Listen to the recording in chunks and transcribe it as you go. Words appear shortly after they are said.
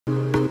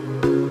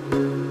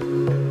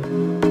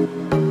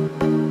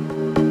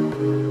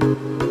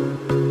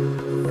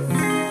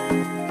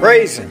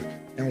Praise Him,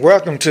 and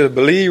welcome to the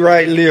Believe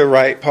Right, Live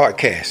Right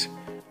podcast.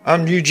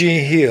 I'm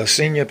Eugene Hill,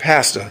 Senior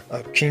Pastor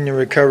of Kingdom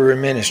Recovery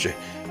Ministry,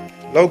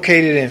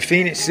 located in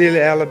Phoenix City,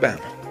 Alabama,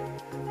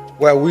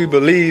 where we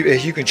believe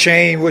if you can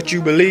change what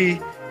you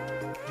believe,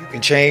 you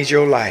can change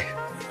your life.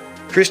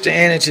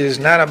 Christianity is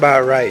not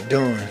about right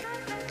doing,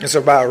 it's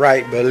about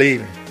right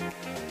believing.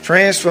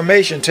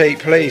 Transformation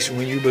takes place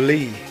when you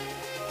believe.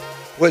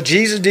 What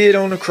Jesus did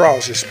on the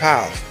cross is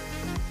powerful.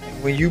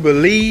 When you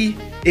believe,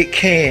 it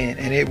can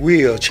and it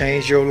will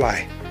change your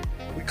life.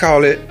 We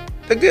call it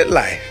the good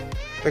life,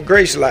 the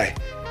grace life,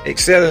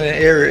 excelling in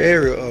every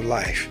area of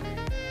life.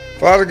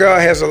 Father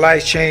God has a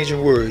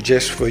life-changing word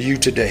just for you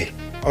today.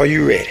 Are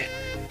you ready?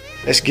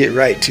 Let's get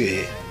right to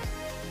it.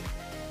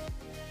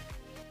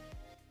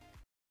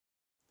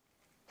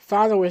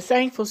 Father, we're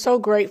thankful, so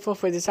grateful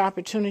for this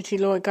opportunity,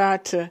 Lord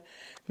God, to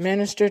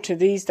minister to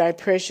these thy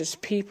precious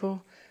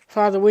people.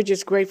 Father, we're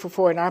just grateful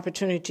for an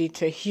opportunity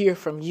to hear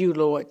from you,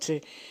 Lord, to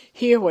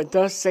hear what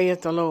thus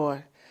saith the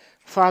Lord.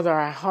 Father,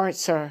 our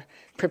hearts are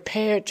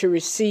prepared to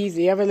receive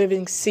the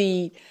ever-living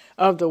seed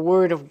of the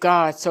word of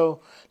God. So,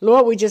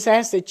 Lord, we just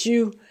ask that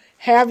you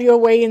have your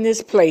way in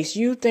this place.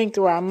 You think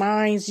through our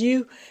minds.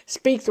 You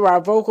speak through our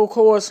vocal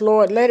cords,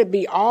 Lord. Let it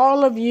be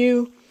all of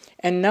you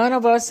and none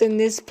of us in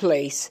this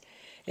place.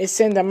 It's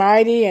in the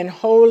mighty and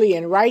holy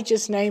and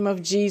righteous name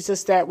of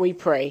Jesus that we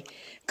pray.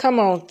 Come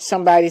on,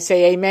 somebody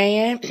say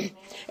amen.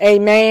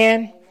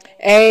 Amen.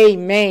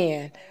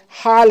 Amen.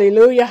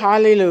 Hallelujah.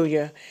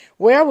 Hallelujah.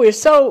 Well, we're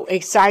so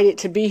excited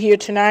to be here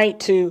tonight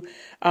to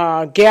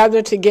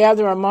gather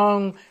together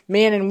among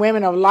men and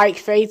women of like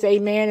faith.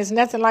 Amen. It's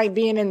nothing like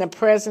being in the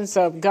presence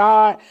of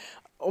God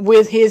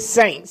with his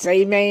saints.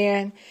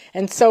 Amen.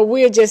 And so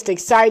we're just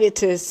excited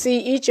to see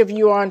each of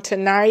you on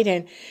tonight.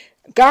 And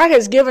God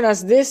has given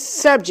us this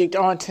subject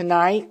on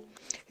tonight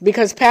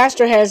because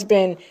Pastor has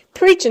been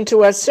preaching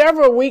to us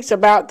several weeks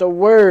about the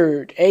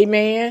word.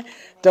 Amen.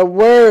 The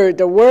word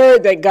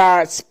that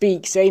God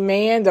speaks.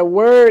 Amen. The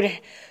word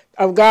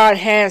of God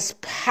has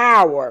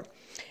power.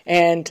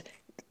 And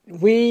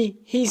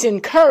he's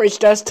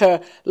encouraged us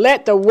to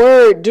let the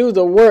word do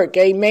the work.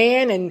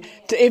 Amen. And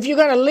if you're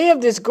going to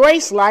live this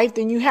grace life,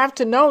 then you have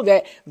to know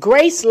that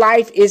grace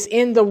life is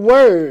in the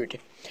word.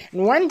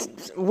 And one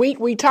week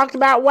we talked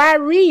about why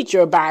read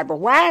your Bible,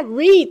 why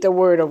read the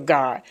word of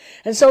God.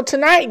 And so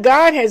tonight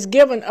God has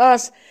given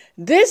us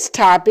this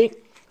topic.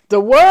 The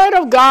word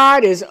of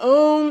God is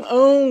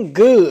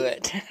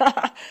good.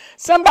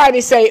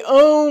 Somebody say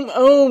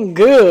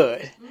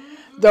good.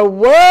 The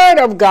word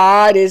of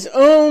God is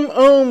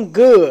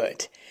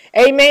good.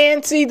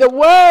 Amen. See, the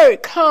word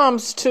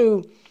comes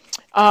to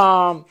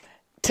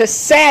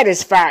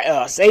satisfy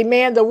us.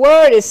 Amen. The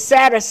word is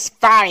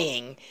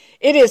satisfying.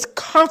 It is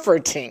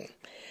comforting.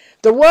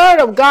 The word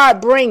of God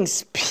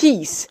brings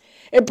peace.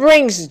 It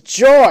brings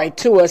joy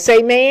to us.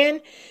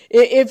 Amen.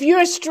 If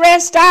you're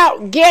stressed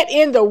out, get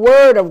in the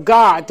word of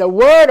God. The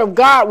word of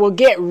God will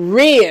get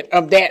rid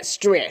of that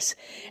stress.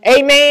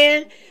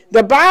 Amen.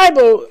 The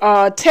Bible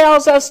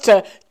tells us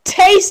to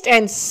taste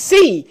and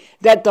see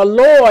that the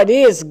Lord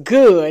is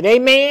good.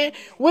 Amen.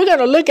 We're going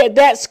to look at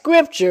that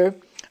scripture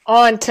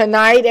on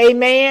tonight.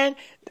 Amen.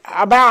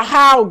 About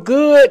how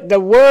good the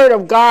word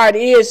of God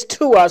is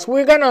to us.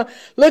 We're going to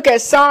look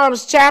at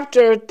Psalms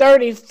chapter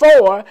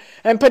 34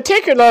 and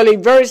particularly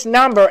verse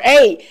number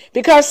 8,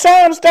 because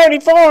Psalms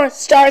 34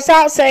 starts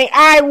out saying,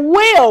 I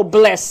will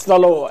bless the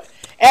Lord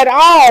at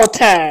all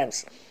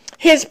times.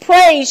 His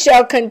praise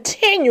shall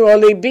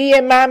continually be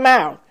in my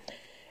mouth.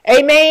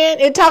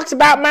 Amen. It talks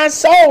about my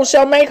soul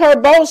shall make her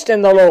boast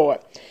in the Lord.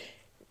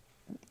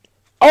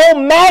 Oh,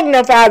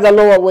 magnify the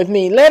Lord with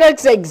me. Let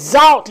us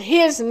exalt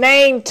his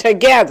name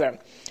together.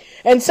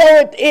 And so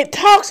it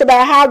talks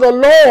about how the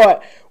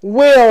Lord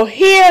will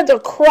hear the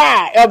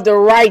cry of the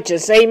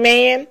righteous.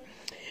 Amen.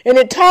 And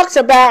it talks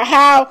about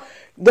how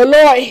the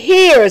Lord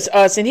hears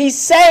us and he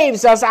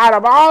saves us out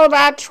of all of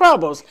our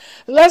troubles.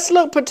 Let's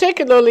look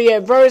particularly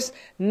at verse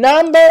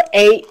number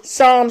 8,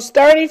 Psalms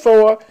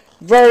 34,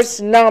 verse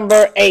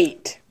number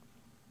 8.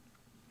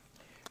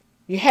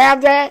 You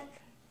have that?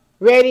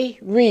 Ready?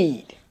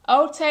 Read.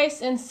 O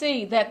taste and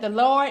see that the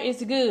Lord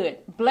is good.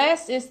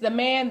 Blessed is the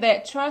man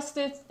that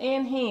trusteth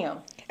in him.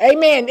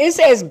 Amen. It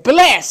says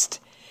blessed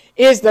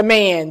is the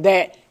man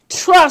that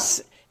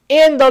trusts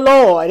in the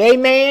Lord.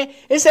 Amen.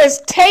 It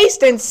says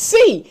taste and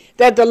see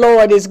that the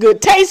Lord is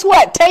good. Taste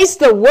what? Taste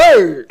the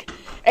word.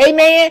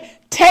 Amen.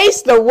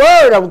 Taste the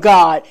word of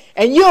God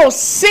and you'll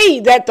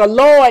see that the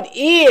Lord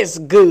is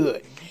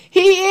good.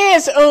 He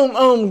is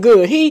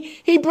good.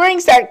 He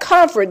brings that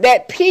comfort,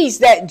 that peace,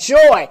 that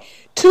joy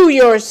to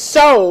your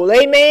soul.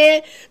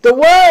 Amen.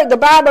 The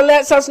Bible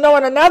lets us know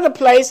in another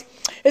place,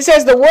 it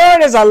says the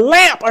word is a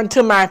lamp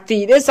unto my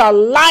feet. It's a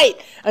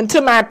light unto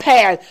my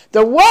path.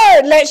 The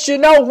word lets you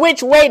know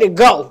which way to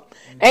go.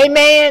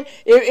 Amen.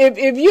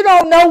 If you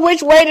don't know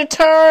which way to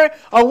turn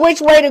or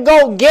which way to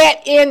go,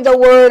 get in the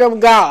word of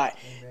God.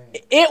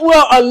 It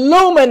will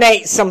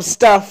illuminate some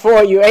stuff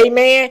for you.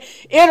 Amen.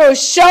 It'll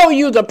show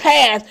you the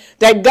path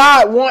that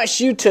God wants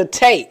you to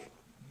take.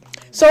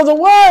 So the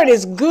word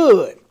is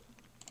good.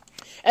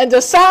 And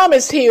the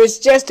psalmist here is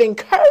just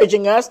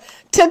encouraging us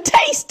to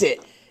taste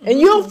it. And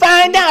you'll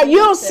find out,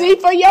 you'll see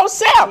for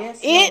yourself. Yes,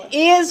 it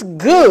is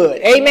good.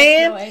 Amen?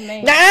 Yes, Lord.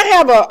 Amen. Now, I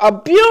have a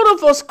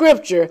beautiful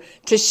scripture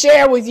to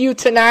share with you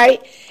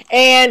tonight.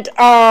 And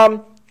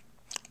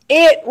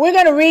we're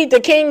going to read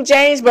the King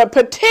James, but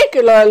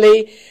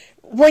particularly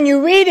when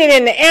you read it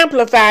in the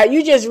Amplified,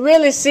 you just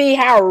really see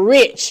how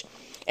rich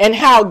and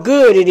how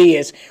good it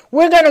is.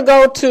 We're going to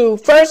go to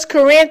 1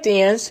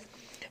 Corinthians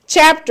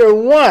chapter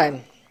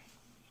 1.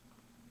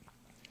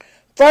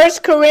 1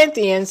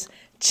 Corinthians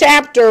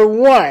chapter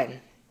 1.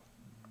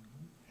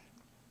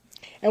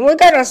 And we're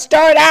going to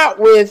start out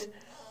with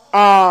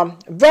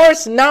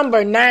verse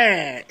number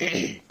 9.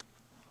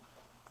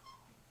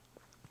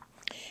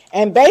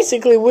 And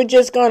basically, we're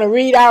just going to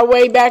read our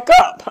way back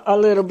up a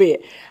little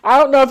bit. I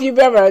don't know if you've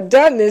ever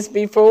done this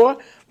before,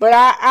 but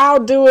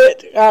I'll do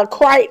it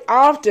quite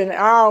often.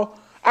 I'll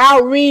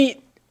read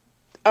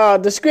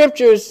the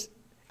scriptures,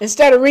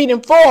 instead of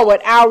reading forward,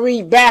 I'll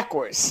read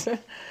backwards.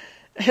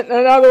 In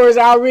other words,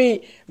 I'll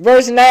read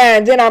verse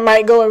 9, then I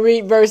might go and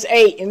read verse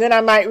 8, and then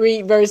I might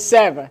read verse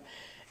 7.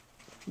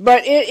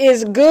 But it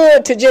is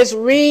good to just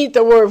read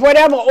the word,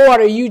 whatever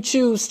order you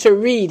choose to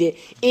read it.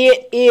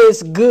 It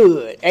is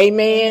good.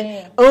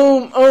 Amen.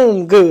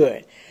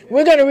 Good.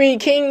 We're going to read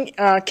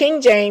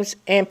King James,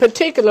 and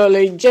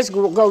particularly just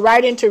go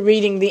right into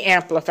reading the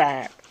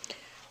Amplified.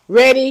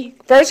 Ready?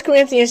 1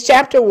 Corinthians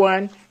chapter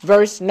 1,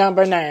 verse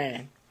number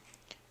 9.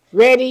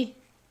 Ready?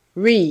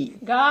 Read.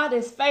 God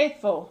is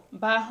faithful,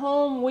 by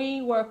whom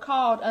we were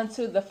called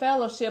unto the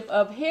fellowship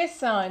of his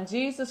Son,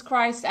 Jesus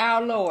Christ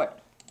our Lord.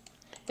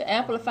 The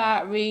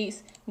Amplified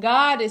reads,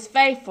 God is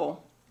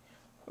faithful,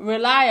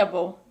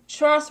 reliable,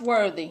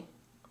 trustworthy,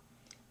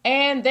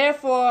 and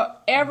therefore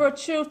ever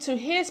true to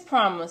his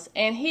promise,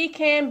 and he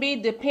can be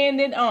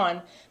depended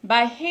on.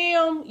 By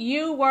him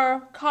you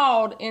were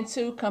called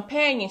into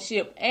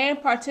companionship and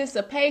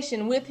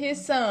participation with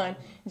his Son,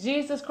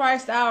 Jesus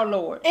Christ our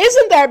Lord.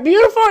 Isn't that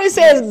beautiful? It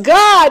says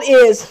God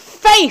is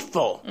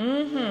faithful,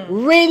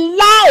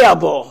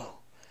 reliable,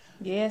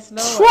 yes,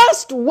 Lord,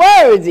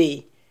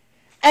 trustworthy,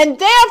 and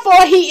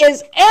therefore he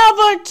is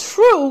ever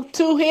true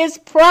to his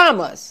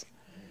promise.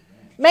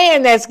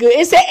 Man, that's good.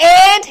 It said,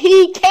 and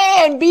he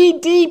can be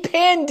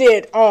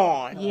depended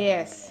on.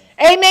 Yes.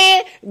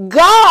 Amen.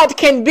 God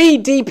can be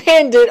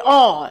depended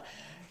on.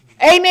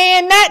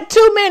 Amen. Not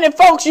too many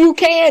folks you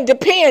can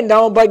depend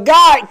on, but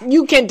God,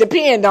 you can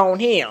depend on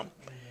him.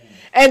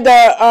 And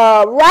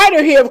the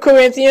writer here of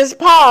Corinthians,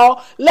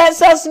 Paul,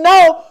 lets us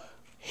know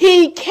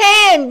he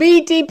can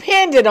be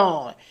depended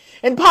on.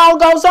 And Paul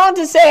goes on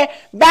to say,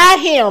 by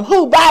him,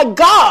 who? By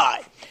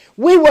God,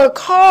 we were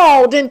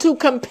called into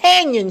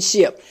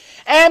companionship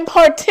and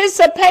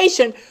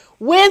participation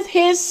with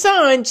his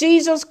Son,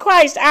 Jesus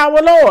Christ,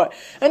 our Lord.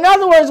 In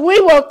other words, we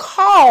were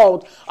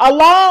called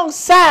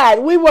alongside,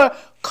 we were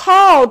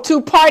called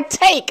to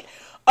partake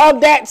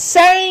of that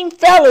same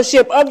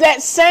fellowship, of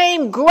that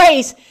same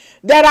grace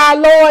that our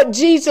Lord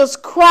Jesus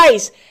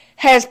Christ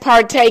has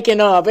partaken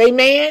of.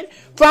 Amen.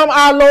 From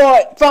our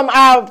Lord, from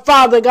our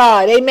Father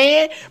God.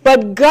 Amen.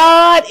 But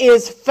God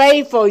is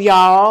faithful,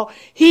 y'all.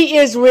 He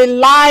is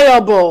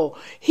reliable.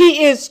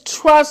 He is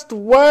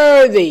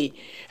trustworthy.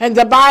 And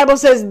the Bible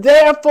says,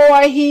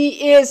 therefore,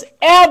 he is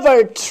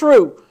ever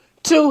true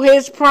to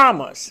his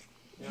promise.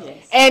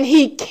 Yes. And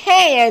he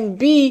can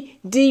be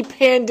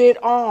depended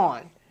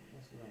on.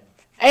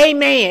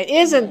 Amen.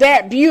 Isn't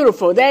that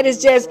beautiful? That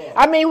is just,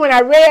 I mean, when I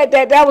read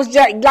that, that was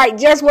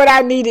just what I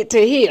needed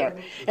to hear.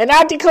 And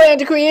I declare and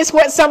decree it's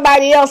what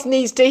somebody else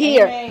needs to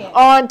hear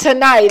on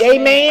tonight.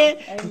 Amen.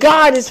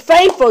 God is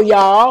faithful,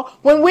 y'all.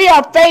 When we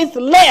are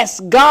faithless,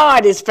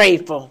 God is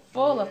faithful.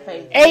 Full of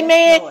faith.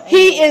 Amen. Yes,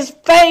 he is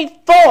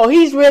faithful.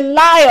 He's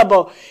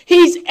reliable.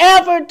 He's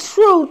ever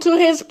true to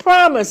his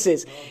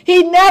promises.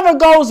 He never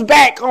goes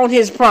back on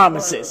his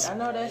promises. I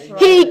know that's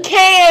right. He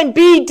can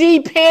be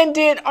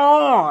depended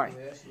on.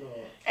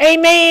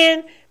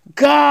 Amen.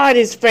 God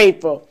is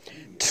faithful,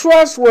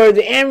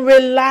 trustworthy, and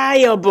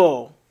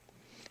reliable.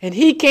 And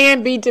he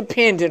can be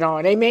depended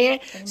on. Amen.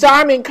 So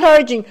I'm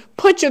encouraging,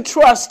 put your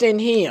trust in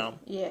him.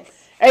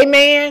 Yes.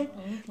 Amen.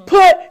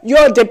 Put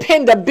your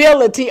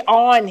dependability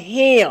on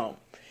him.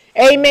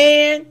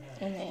 Amen.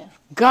 Amen.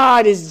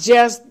 God is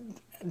just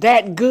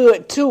that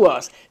good to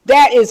us.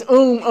 That is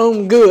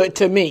good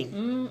to me.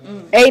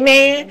 Amen.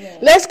 Amen.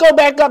 Let's go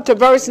back up to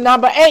verse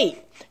number 8.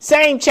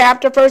 Same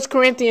chapter, 1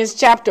 Corinthians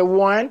chapter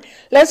 1.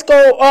 Let's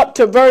go up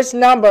to verse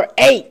number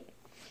 8.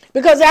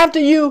 Because after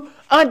you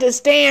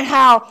understand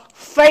how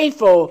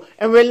faithful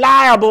and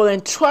reliable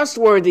and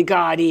trustworthy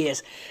God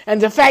is, and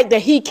the fact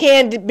that he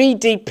can be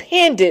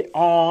depended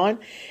on,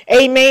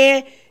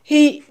 amen,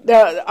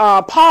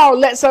 Paul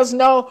lets us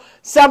know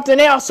something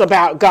else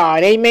about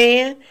God,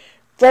 amen.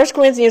 1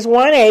 Corinthians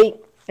 1:8,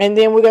 and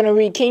then we're going to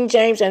read King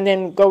James and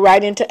then go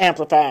right into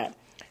Amplified.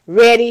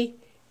 Ready?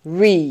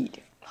 Read.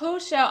 Who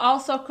shall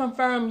also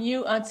confirm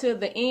you unto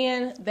the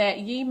end, that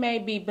ye may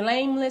be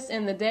blameless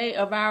in the day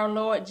of our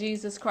Lord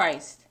Jesus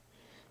Christ?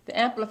 The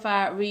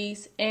Amplified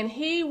reads, and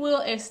he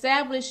will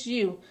establish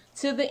you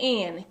to the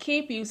end,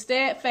 keep you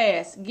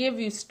steadfast, give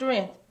you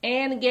strength,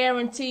 and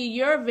guarantee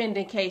your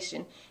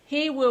vindication.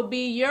 He will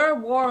be your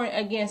warrant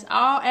against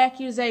all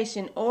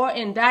accusation or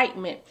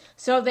indictment,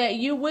 so that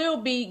you will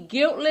be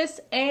guiltless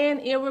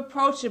and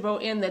irreproachable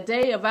in the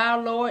day of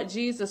our Lord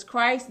Jesus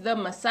Christ, the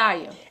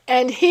Messiah.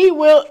 And he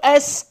will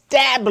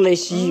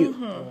establish you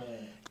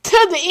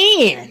to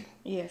the end.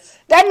 Yes.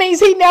 That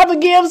means he never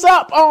gives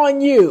up on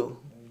you.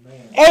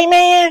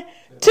 Amen.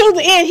 To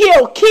the end,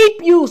 he'll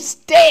keep you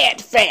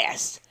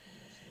steadfast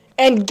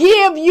and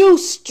give you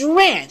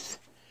strength.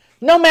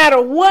 No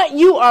matter what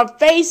you are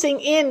facing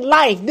in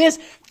life, this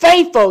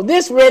faithful,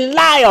 this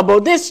reliable,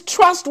 this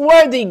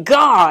trustworthy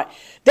God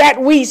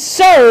that we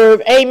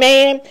serve,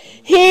 amen,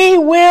 he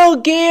will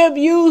give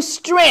you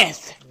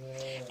strength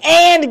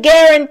and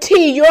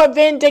guarantee your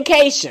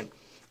vindication.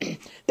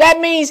 That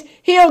means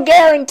he'll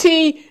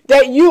guarantee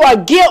that you are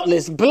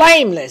guiltless,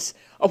 blameless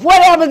of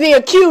whatever the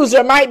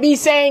accuser might be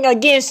saying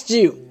against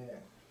you.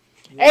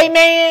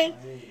 Amen.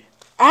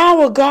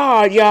 Our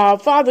God, y'all,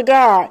 Father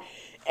God.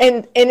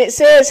 And it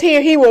says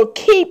here, he will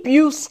keep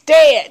you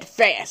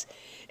steadfast.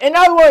 In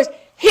other words,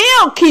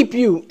 he'll keep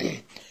you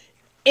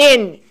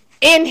in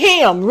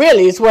him,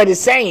 really is what it's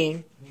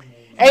saying.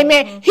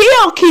 Amen.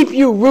 He'll keep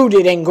you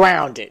rooted and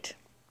grounded.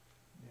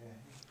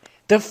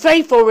 The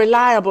faithful,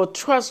 reliable,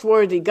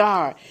 trustworthy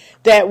God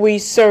that we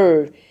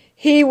serve,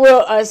 he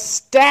will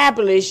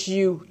establish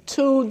you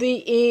to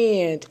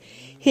the end.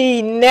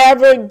 He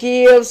never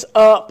gives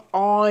up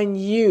on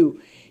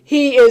you.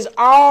 He is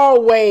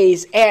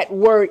always at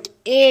work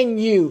in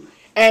you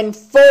and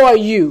for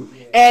you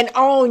and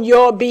on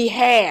your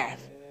behalf,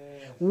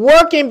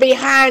 working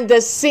behind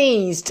the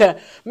scenes to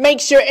make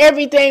sure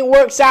everything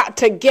works out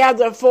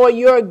together for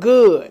your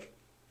good.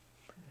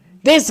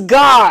 This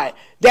God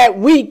that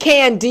we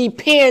can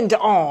depend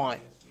on,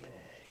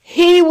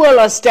 he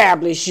will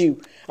establish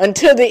you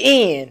until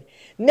the end.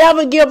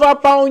 Never give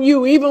up on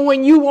you, even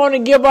when you want to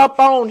give up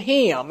on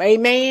him.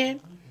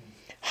 Amen.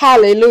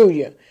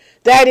 Hallelujah.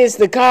 That is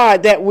the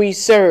God that we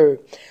serve.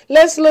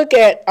 Let's look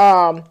at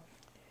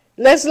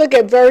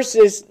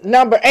verses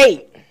number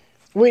 8.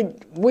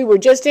 We were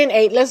just in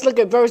 8. Let's look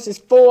at verses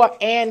 4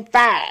 and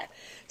 5.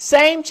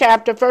 Same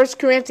chapter, 1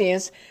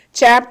 Corinthians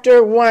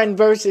chapter 1,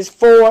 verses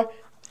 4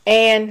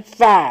 and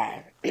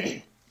 5.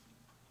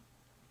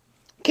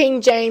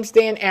 King James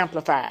then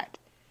Amplified.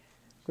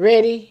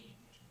 Ready?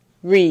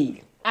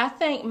 Read. I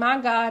thank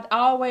my God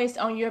always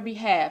on your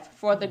behalf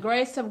for the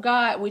grace of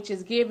God which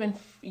is given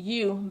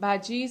you by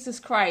Jesus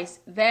Christ,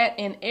 that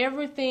in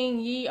everything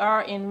ye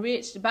are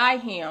enriched by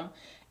him,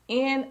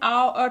 in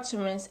all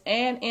utterance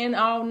and in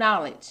all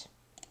knowledge.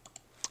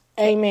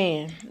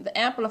 Amen. The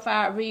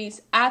Amplified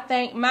reads, I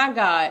thank my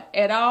God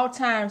at all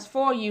times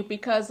for you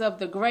because of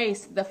the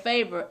grace, the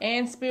favor,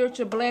 and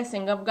spiritual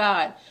blessing of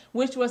God,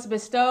 which was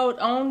bestowed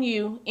on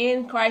you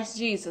in Christ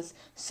Jesus,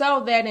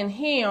 so that in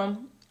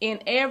him in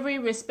every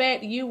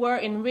respect you were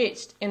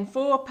enriched in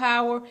full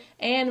power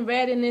and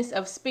readiness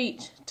of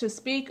speech to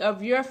speak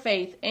of your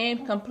faith,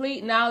 and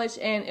complete knowledge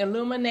and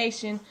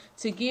illumination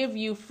to give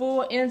you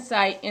full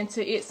insight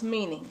into its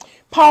meaning.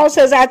 Paul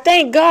says, I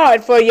thank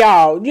God for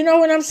y'all. You know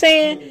what I'm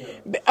saying?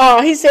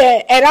 He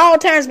said, at all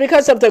times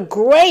because of the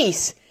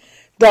grace,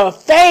 the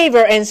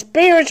favor, and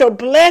spiritual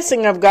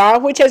blessing of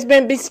God, which has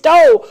been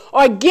bestowed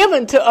or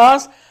given to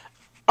us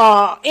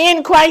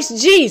in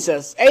Christ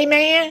Jesus.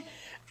 Amen.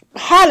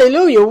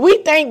 Hallelujah. We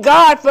thank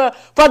God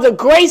for the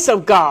grace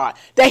of God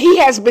that he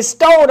has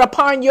bestowed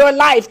upon your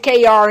life,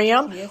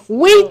 KRM. Yes,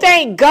 we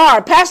thank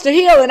God. Pastor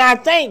Hill and I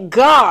thank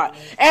God.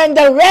 And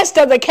the rest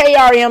of the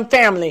KRM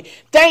family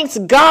thanks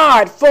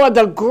God for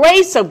the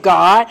grace of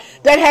God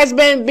that has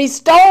been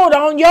bestowed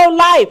on your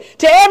life.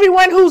 To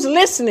everyone who's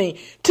listening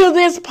to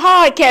this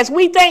podcast,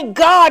 we thank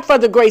God for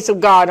the grace of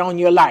God on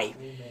your life.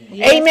 Amen.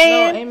 Yes,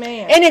 Amen. Lord,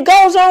 amen. And it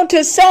goes on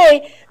to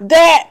say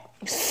that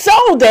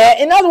so that,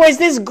 in other words,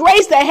 this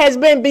grace that has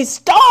been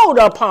bestowed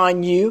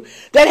upon you,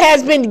 that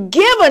has been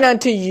given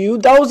unto you,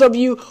 those of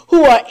you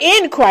who are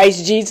in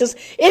Christ Jesus,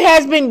 it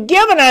has been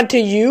given unto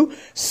you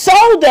so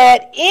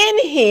that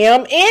in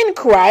him, in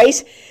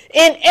Christ,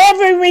 in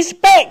every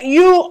respect,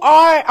 you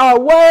are or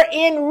were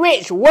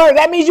enriched.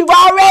 That means you've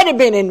already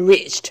been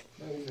enriched.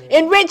 Amen.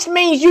 Enriched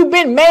means you've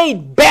been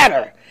made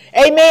better.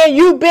 Amen.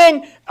 You've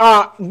been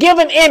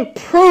given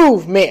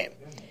improvement.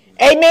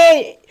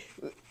 Amen.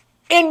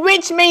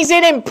 Enrich means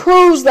it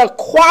improves the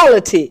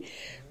quality,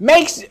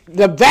 makes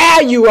the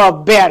value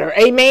of better.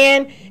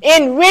 Amen.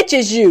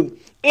 Enriches you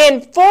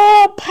in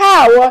full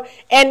power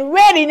and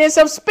readiness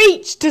of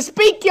speech to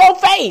speak your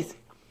faith.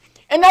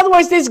 In other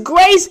words, this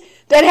grace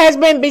that has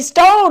been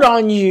bestowed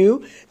on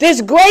you, this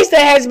grace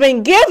that has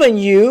been given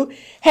you,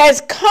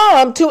 has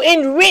come to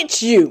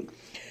enrich you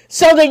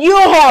so that you'll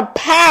have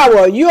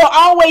power. You'll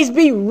always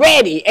be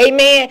ready,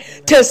 amen,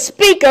 to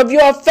speak of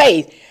your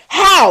faith.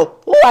 How?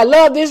 Oh, I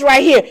love this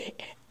right here.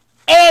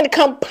 And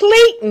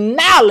complete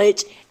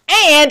knowledge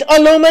and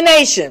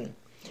illumination.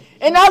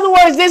 In other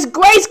words, this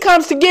grace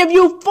comes to give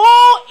you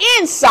full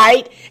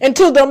insight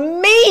into the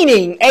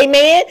meaning,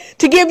 amen,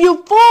 to give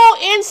you full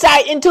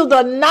insight into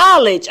the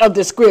knowledge of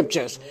the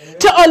scriptures,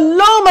 to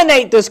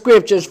illuminate the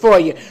scriptures for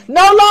you.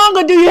 No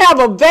longer do you have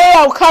a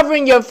veil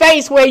covering your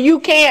face where you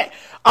can't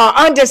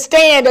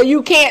understand or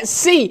you can't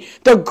see.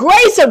 The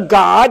grace of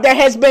God that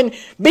has been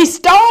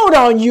bestowed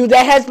on you,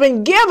 that has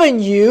been given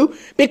you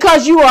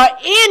because you are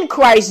in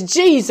Christ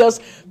Jesus,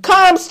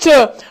 comes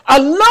to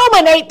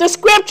illuminate the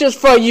scriptures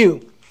for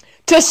you,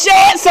 to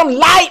shed some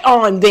light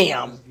on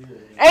them.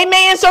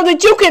 Amen. So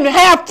that you can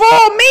have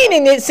full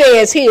meaning, it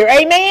says here.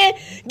 Amen.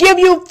 Give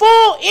you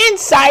full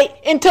insight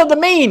into the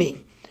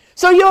meaning.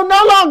 So you'll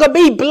no longer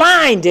be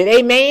blinded.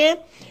 Amen.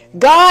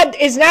 God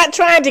is not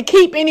trying to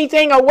keep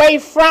anything away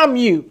from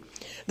you.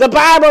 The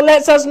Bible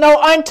lets us know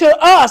unto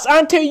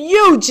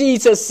you,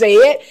 Jesus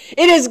said,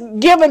 it is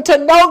given to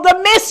know the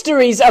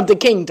mysteries of the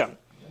kingdom.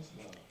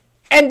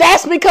 And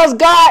that's because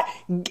God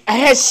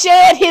has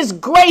shed his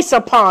grace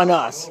upon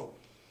us.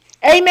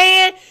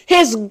 Amen.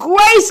 His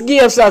grace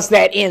gives us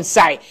that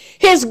insight.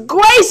 His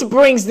grace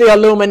brings the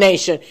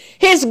illumination.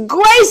 His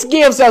grace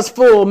gives us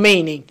full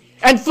meaning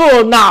and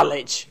full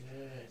knowledge.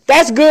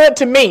 That's good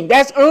to me.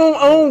 That's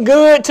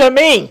good to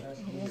me.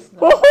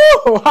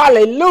 Woo-hoo,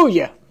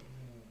 hallelujah.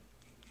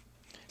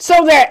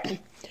 So that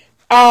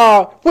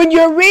when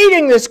you're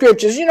reading the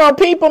scriptures,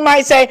 people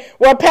might say,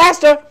 well,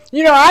 Pastor,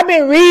 I've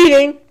been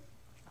reading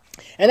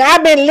and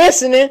I've been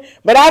listening,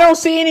 but I don't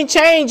see any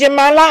change in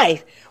my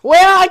life.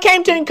 Well, I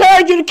came to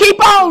encourage you to keep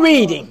on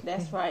reading.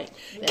 That's right.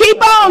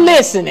 Keep on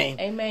listening.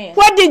 Amen.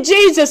 What did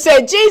Jesus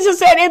say? Jesus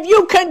said, if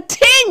you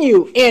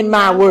continue in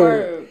my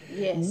word,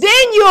 yes,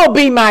 then you'll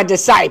be my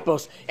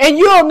disciples and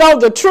you'll know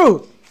the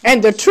truth,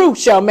 and the truth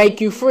shall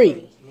make you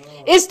free.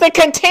 It's the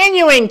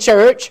continuing,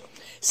 church.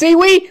 See,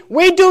 we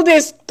do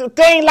this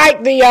thing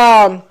like the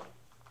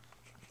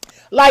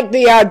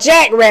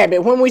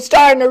jackrabbit. When we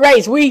start in the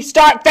race, we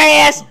start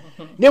fast,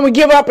 then we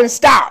give up and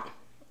stop.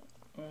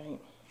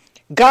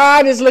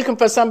 God is looking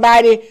for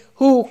somebody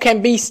who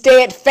can be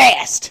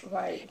steadfast,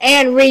 right,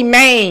 and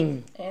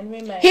remain.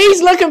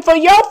 He's looking for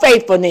your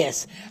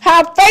faithfulness.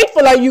 How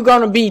faithful are you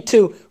going to be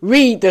to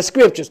read the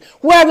scriptures,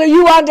 whether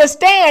you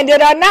understand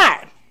it or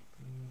not?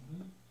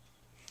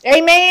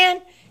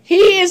 Amen.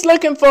 He is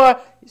looking for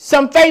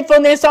some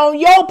faithfulness on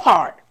your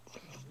part.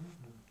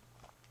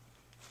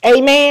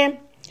 Amen.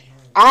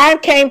 I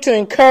came to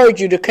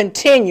encourage you to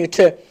continue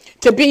to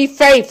be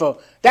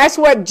faithful. That's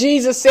what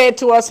Jesus said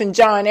to us in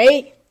John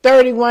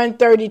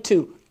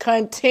 8:31-32.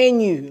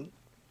 Continue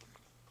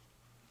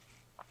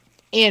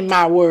in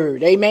my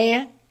word.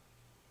 Amen.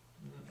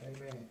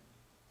 Amen.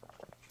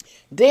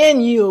 Then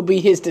you'll be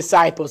his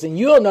disciples and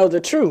you'll know the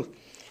truth,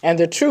 and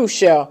the truth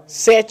shall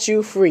set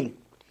you free.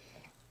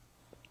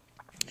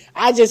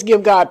 I just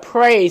give God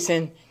praise,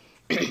 and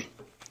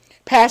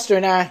Pastor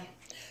and I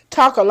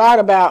talk a lot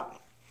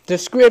about the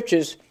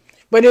scriptures,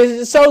 but it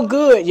is so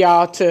good,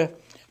 y'all, to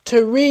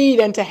read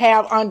and to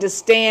have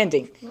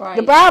understanding. Right.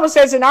 The Bible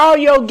says, in all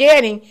you're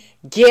getting,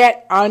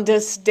 get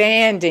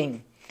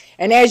understanding.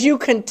 And as you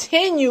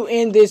continue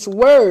in this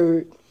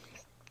word,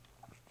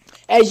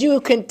 as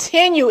you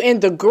continue in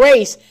the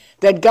grace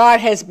that God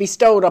has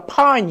bestowed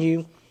upon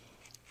you,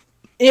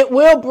 it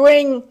will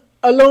bring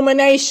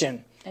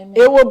illumination. Amen.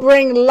 It will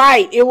bring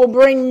light. It will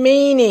bring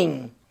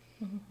meaning.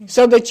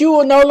 So that you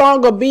will no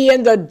longer be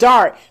in the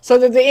dark. So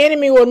that the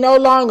enemy will no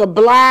longer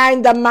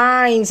blind the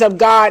minds of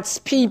God's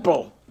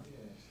people.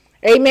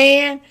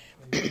 Amen.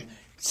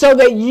 So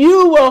that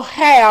you will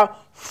have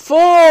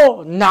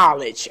full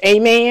knowledge.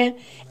 Amen.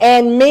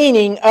 And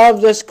meaning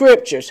of the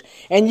scriptures.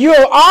 And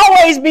you'll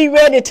always be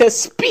ready to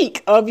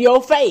speak of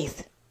your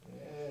faith.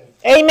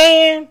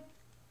 Amen.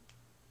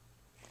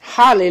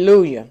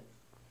 Hallelujah.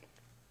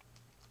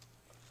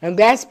 And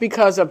that's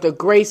because of the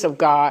grace of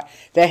God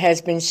that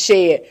has been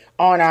shed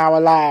on our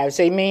lives.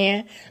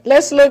 Amen.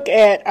 Let's look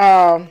at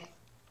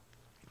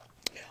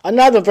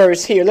another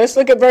verse here. Let's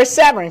look at verse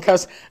 7,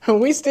 because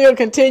we still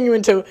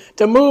continuing to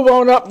move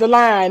on up the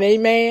line.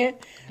 Amen.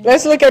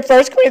 Let's look at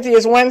 1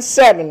 Corinthians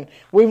 1:7.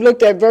 We've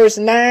looked at verse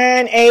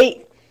 9,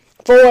 8,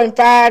 4, and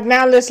 5.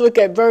 Now let's look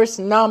at verse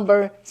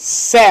number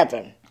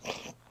 7.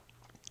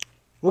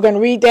 We're going to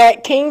read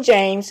that King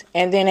James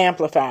and then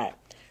Amplified.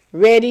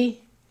 Ready?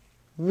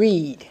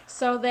 Read.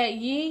 So that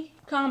ye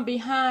come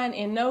behind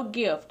in no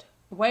gift,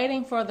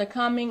 waiting for the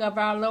coming of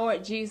our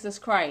Lord Jesus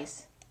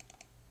Christ.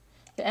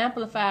 The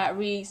Amplified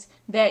reads,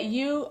 that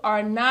you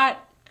are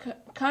not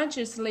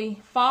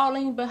consciously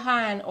falling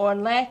behind or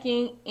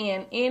lacking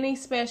in any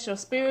special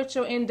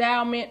spiritual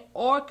endowment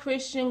or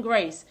Christian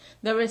grace,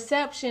 the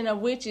reception of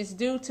which is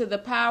due to the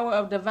power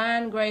of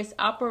divine grace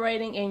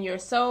operating in your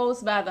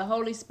souls by the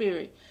Holy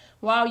Spirit,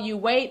 while you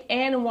wait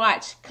and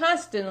watch,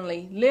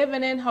 constantly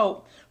living in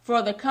hope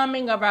for the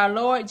coming of our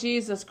Lord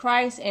Jesus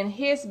Christ and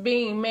his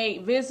being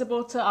made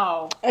visible to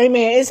all.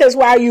 Amen. It says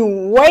while you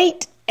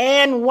wait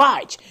and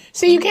watch.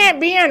 See, you can't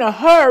be in a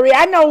hurry.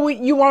 I know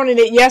you wanted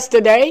it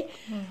yesterday,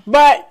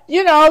 but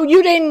your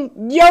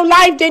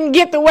life didn't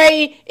get the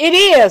way it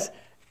is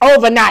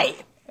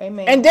overnight.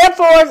 Amen. And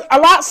therefore,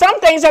 some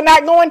things are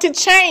not going to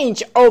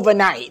change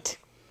overnight.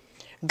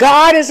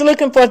 God is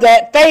looking for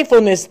that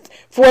faithfulness,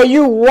 for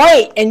you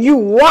wait and you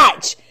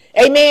watch.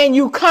 Amen.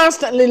 You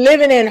constantly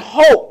living in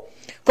hope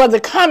for the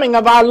coming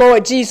of our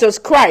Lord Jesus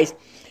Christ.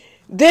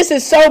 This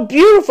is so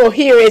beautiful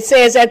here. It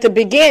says at the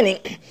beginning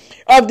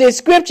of this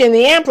scripture in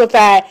the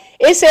Amplified,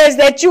 it says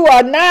that you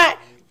are not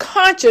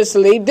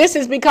consciously, this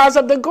is because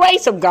of the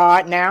grace of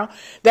God now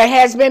that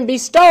has been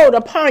bestowed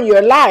upon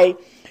your life,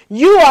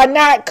 you are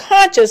not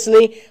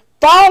consciously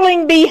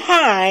falling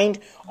behind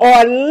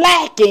or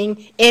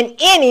lacking in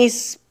any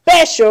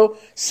special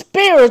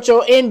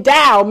spiritual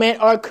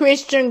endowment or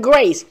Christian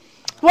grace.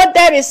 What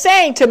that is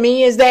saying to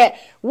me is that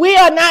we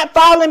are not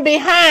falling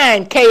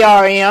behind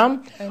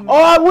KRM. Amen.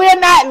 Or we're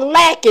not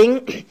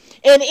lacking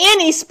in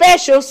any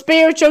special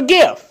spiritual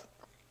gift.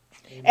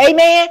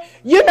 Amen.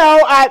 You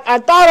know, I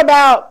thought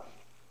about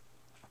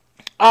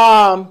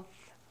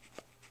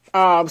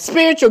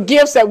spiritual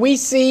gifts that we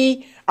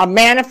see are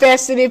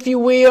manifested, if you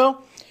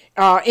will,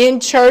 in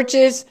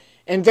churches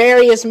and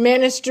various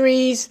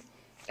ministries.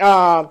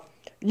 My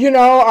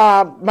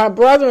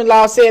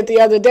brother-in-law said the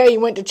other day, he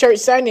went to church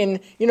Sunday and,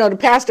 the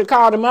pastor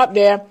called him up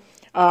there.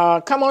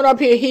 Come on up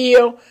here,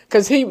 Hill,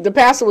 because the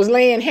pastor was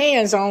laying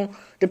hands on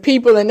the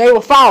people and they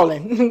were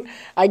falling,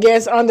 I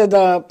guess, under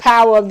the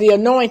power of the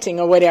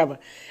anointing or whatever.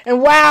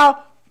 And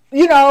while,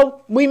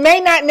 we may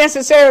not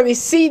necessarily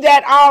see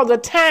that all the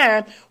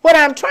time, what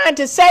I'm trying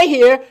to say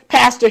here,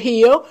 Pastor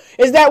Hill,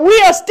 is that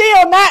we are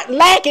still not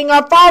lacking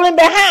or falling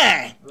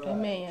behind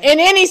in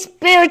any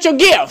spiritual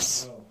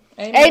gifts.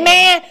 Amen.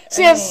 Amen.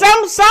 See,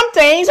 some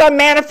things are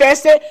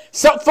manifested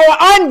for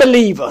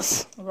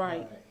unbelievers.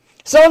 Right.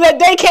 So that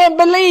they can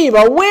believe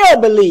or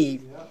will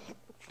believe.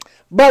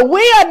 But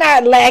we are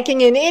not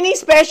lacking in any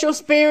special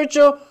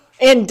spiritual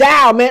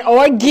endowment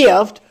or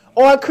gift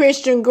or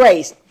Christian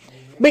grace.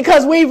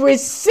 Because we've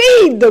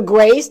received the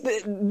grace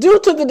due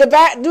to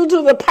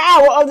the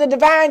power of the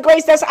divine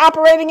grace that's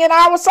operating in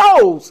our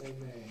souls.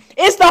 Amen.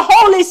 It's the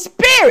Holy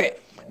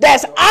Spirit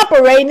that's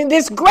operating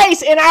this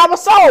grace in our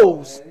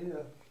souls.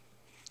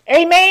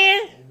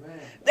 Amen.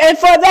 And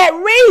for that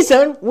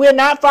reason, we're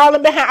not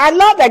falling behind. I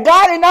love that.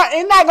 God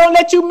is not going to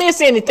let you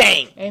miss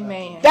anything.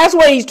 Amen. That's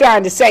what he's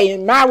trying to say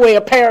in my way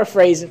of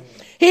paraphrasing.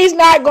 He's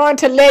not going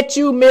to let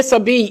you miss a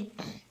beat.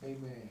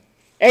 Amen.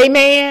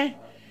 Amen.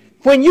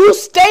 When you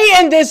stay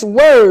in this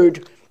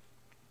word,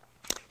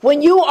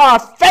 when you are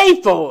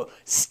faithful,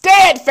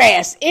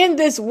 steadfast in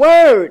this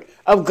word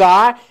of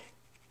God,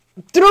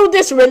 through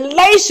this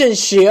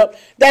relationship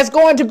that's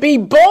going to be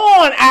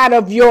born out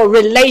of your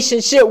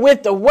relationship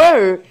with the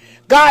word,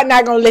 God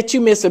not going to let you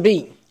miss a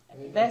beat.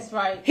 That's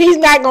right. He's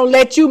not going to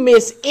let you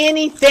miss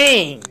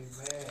anything.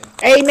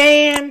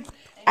 Amen.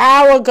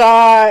 Our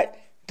God,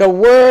 the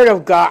word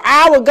of God.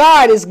 Our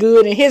God is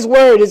good and his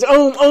word is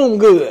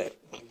good.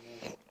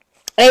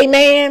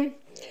 Amen.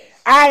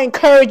 I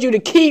encourage you to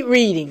keep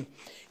reading.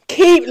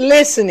 Keep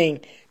listening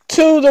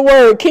to the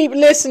word. Keep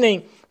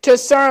listening to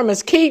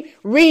sermons. Keep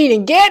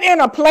reading. Get in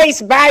a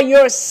place by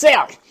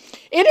yourself.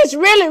 It is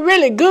really,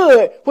 really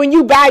good when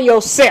you by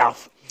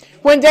yourself.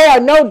 When there are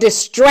no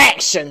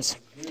distractions.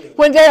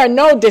 When there are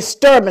no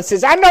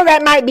disturbances. I know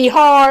that might be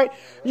hard.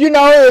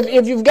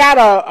 If you've got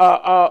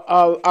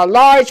a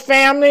large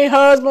family,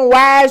 husband,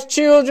 wives,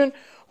 children,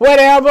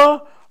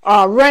 whatever,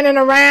 running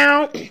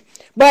around.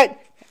 But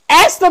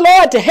ask the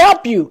Lord to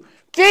help you.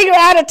 Figure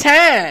out a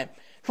time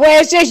where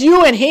it's just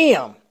you and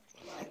him.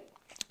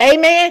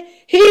 Amen.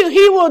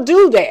 He will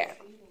do that.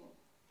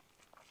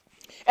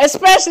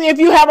 Especially if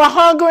you have a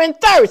hunger and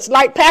thirst,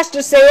 like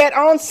Pastor said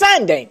on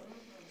Sunday.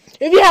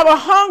 If you have a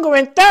hunger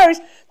and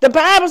thirst, the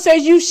Bible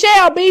says you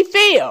shall be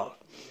filled.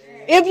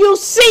 If you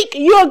seek,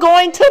 you're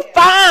going to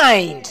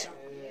find.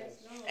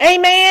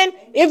 Amen.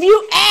 If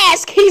you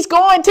ask, he's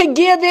going to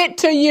give it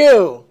to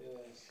you.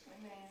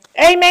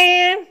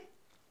 Amen.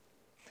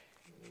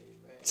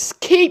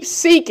 Keep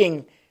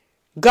seeking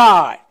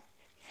God.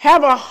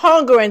 Have a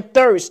hunger and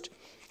thirst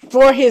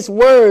for his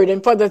word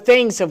and for the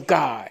things of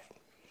God.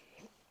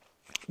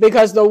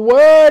 Because the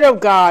word of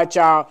God,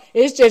 y'all,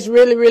 is just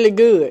really, really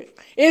good.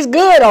 It's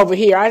good over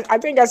here. I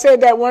think I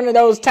said that one of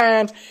those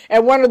times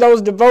at one of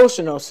those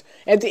devotionals,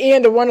 at the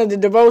end of one of the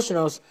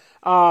devotionals,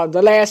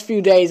 the last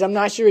few days. I'm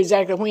not sure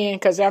exactly when,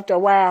 because after a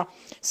while,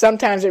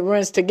 sometimes it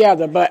runs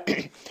together. But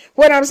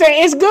what I'm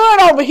saying, it's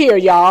good over here,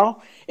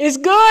 y'all. It's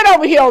good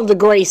over here on the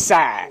grace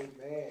side.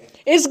 Amen.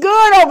 It's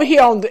good over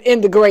here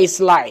in the grace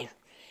life.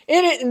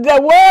 The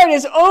word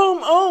is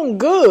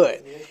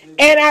good.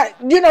 And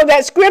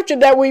that scripture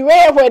that we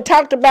read where it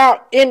talked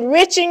about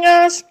enriching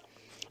us,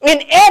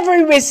 in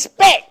every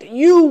respect,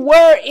 you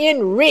were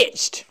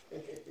enriched.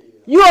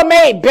 You are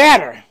made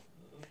better.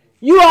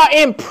 You are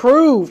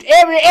improved.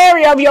 Every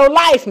area of your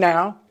life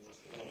now.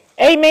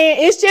 Amen.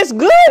 It's just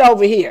good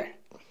over here.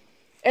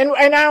 And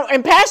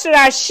Pastor and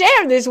I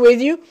share this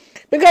with you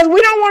because we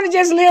don't want to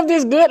just live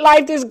this good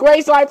life, this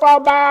grace life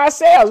all by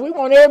ourselves. We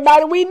want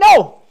everybody we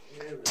know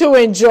to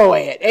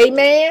enjoy it.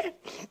 Amen.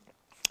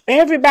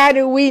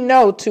 Everybody we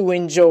know to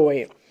enjoy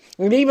it.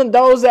 and even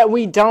those that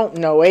we don't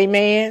know.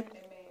 Amen.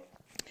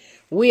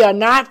 We are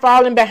not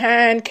falling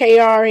behind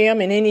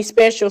KRM in any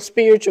special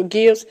spiritual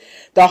gifts.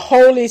 The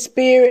Holy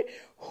Spirit,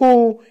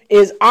 who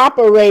is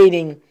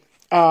operating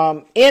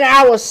in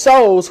our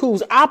souls,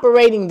 who's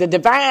operating the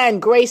divine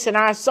grace in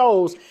our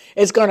souls,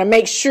 is going to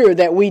make sure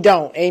that we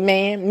don't,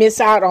 amen,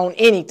 miss out on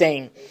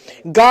anything.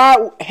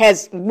 God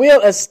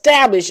will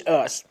establish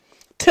us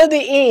to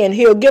the end.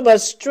 He'll give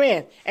us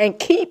strength and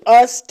keep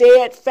us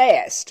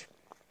steadfast.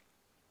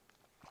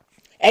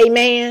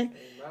 Amen.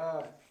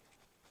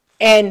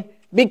 And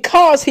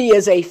because he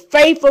is a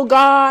faithful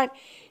God,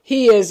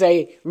 he is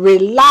a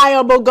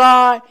reliable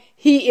God,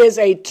 he is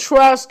a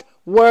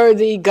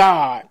trustworthy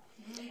God,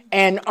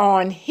 and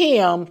on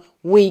him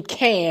we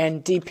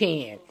can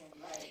depend.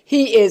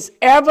 He is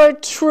ever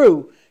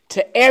true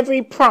to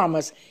every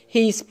promise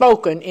he's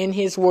spoken in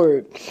his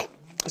word.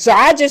 So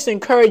I just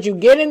encourage you,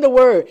 get in the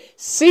word,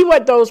 see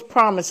what those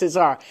promises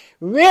are.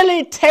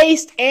 Really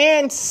taste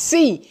and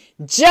see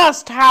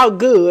just how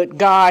good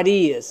God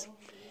is.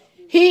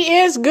 He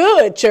is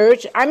good,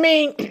 church. I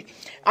mean,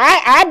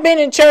 I've been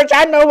in church.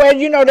 I know where,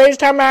 they was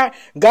talking about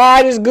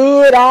God is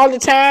good all the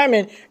time.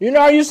 And,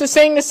 I used to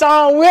sing the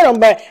song with them.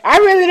 But I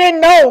really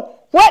didn't know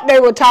what they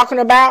were talking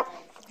about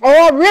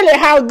or really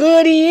how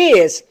good he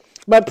is.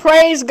 But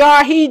praise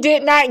God, he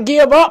did not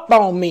give up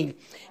on me.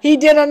 He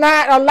did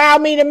not allow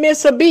me to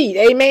miss a beat.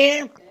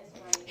 Amen.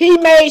 He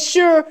made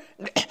sure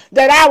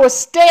that I was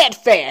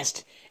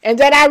steadfast and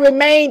that I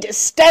remained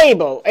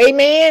stable.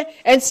 Amen.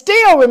 And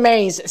still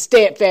remains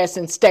steadfast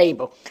and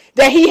stable.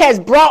 That he has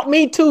brought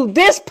me to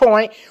this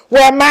point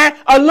where my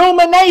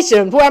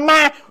illumination, where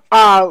my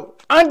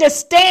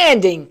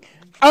understanding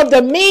of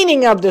the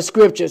meaning of the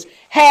scriptures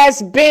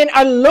has been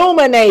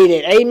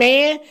illuminated.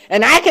 Amen.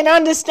 And I can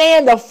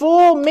understand the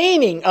full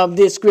meaning of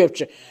this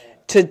scripture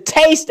to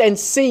taste and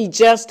see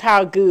just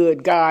how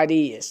good God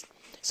is.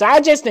 So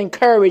I just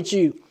encourage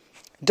you,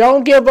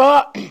 don't give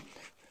up.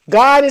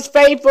 God is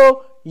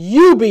faithful.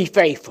 You be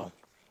faithful.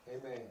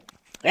 Amen.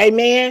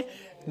 Amen.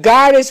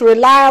 God is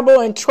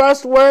reliable and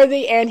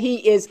trustworthy, and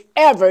he is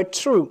ever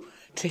true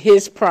to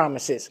his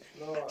promises.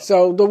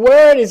 So the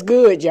word is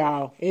good,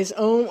 y'all. It's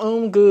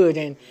good.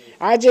 And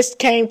I just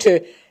came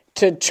to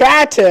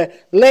try to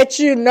let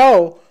you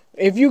know,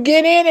 if you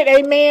get in it,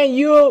 amen,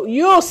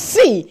 you'll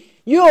see,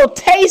 you'll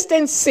taste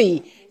and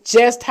see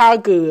just how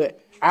good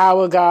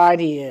our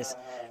God is.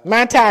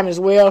 My time is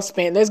well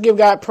spent. Let's give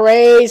God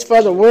praise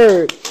for the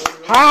word.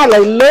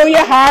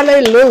 Hallelujah,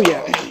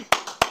 hallelujah.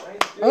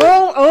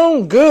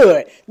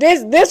 Good.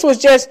 This was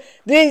just,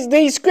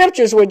 these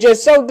scriptures were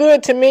just so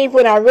good to me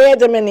when I read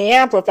them in the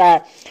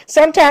Amplified.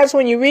 Sometimes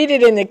when you read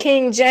it in the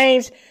King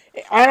James,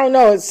 I don't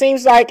know, it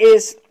seems like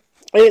it's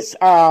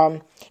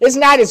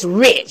not as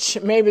rich.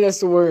 Maybe that's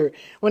the word.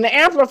 When the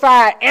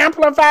Amplified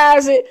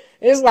amplifies it,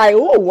 it's like,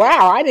 oh,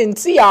 wow, I didn't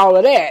see all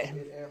of that.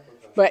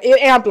 But it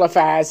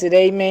amplifies it,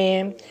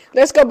 amen.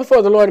 Let's go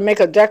before the Lord and make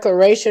a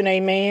declaration,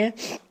 amen.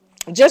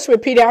 Just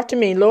repeat after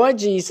me. Lord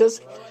Jesus,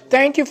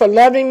 thank you for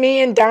loving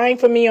me and dying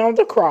for me on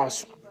the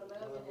cross.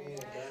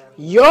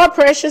 Your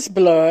precious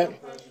blood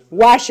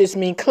washes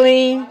me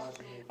clean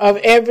of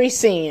every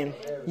sin.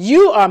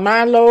 You are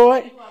my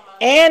Lord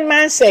and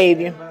my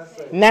Savior,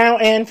 now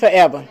and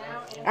forever.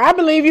 I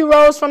believe you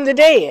rose from the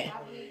dead,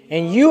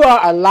 and you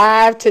are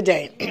alive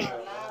today.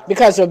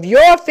 Because of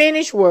your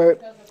finished work,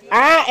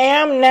 I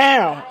am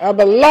now a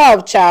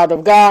beloved child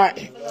of God.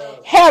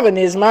 Heaven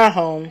is my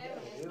home.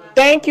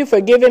 Thank you for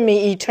giving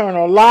me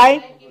eternal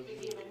life,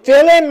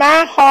 filling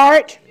my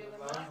heart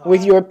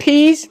with your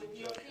peace,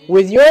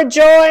 with your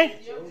joy,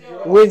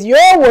 with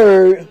your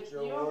word,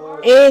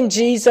 in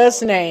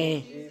Jesus'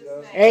 name.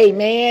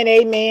 Amen,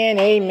 amen,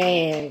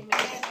 amen.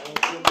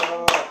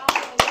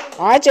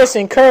 I just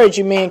encourage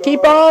you, man.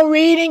 Keep on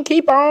reading,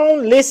 keep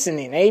on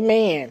listening.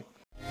 Amen.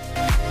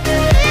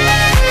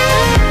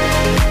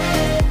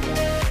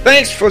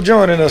 Thanks for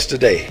joining us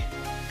today.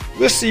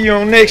 We'll see you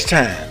on next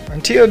time.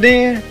 Until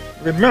then,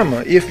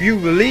 remember, if you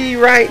believe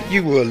right,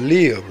 you will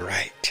live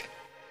right.